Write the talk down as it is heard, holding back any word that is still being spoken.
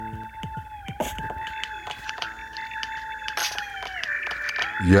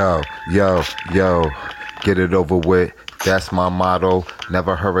Yo, yo, yo, get it over with. That's my motto.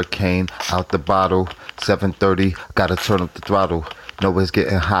 Never hurricane out the bottle. 7:30, gotta turn up the throttle. Know it's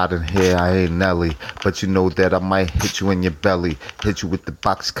getting hot in here. I ain't Nelly, but you know that I might hit you in your belly. Hit you with the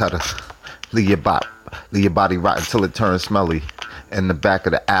box cutter. Leave your body rot until it turns smelly. In the back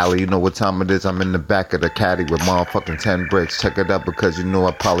of the alley, you know what time it is? I'm in the back of the caddy with motherfucking 10 bricks. Check it out because you know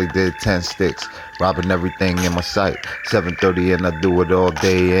I probably did 10 sticks. Robbing everything in my sight. 7:30 and I do it all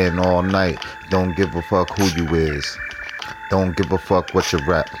day and all night. Don't give a fuck who you is. Don't give a fuck what you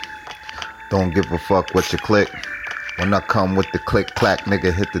rap. Don't give a fuck what you click. When I come with the click clack,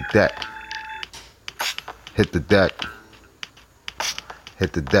 nigga, hit the deck. Hit the deck.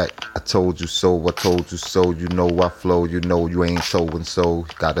 Hit the deck. I told you so, I told you so. You know I flow, you know you ain't so and so.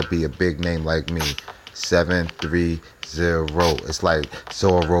 Gotta be a big name like me. 730. It's like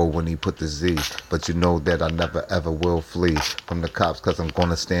Zorro when he put the Z. But you know that I never ever will flee from the cops, cause I'm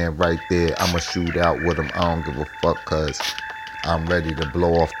gonna stand right there. I'ma shoot out with them. I don't give a fuck, cause I'm ready to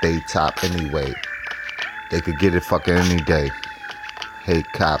blow off they top anyway. They could get it fucking any day. Hate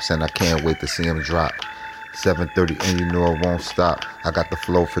cops and I can't wait to see them drop. 7:30 and you know it won't stop. I got the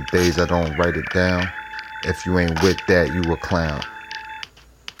flow for days, I don't write it down. If you ain't with that, you a clown.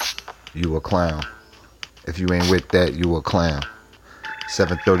 You a clown. If you ain't with that, you a clown.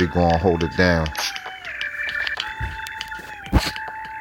 7:30 gon' hold it down.